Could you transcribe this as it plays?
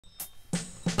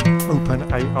Open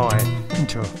AI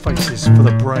interfaces for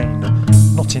the brain,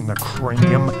 not in the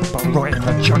cranium, but right in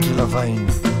the jugular vein.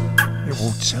 It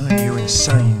will turn you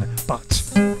insane, but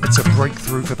it's a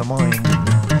breakthrough for the mind,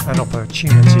 an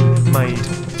opportunity made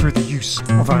through the use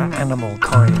of our animal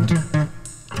kind.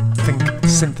 Think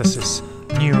synthesis,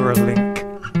 Neuralink,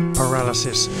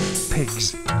 Paralysis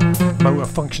Pigs, motor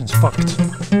functions fucked,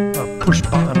 a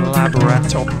push-button lab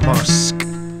rat on Musk,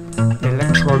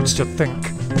 electrodes to think,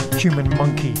 human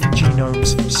monkey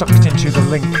genomes sucked into the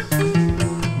link,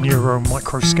 neuro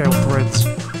microscale threads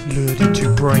lured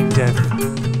into brain death.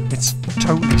 It's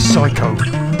totally psycho.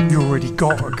 You already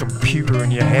got a computer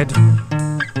in your head.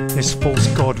 This false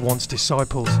god wants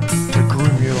disciples to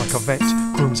groom you like a vet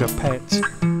grooms a pet.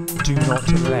 Do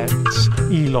not let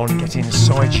Elon get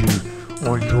inside you,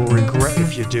 or you'll regret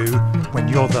if you do when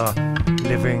you're the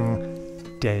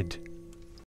living dead.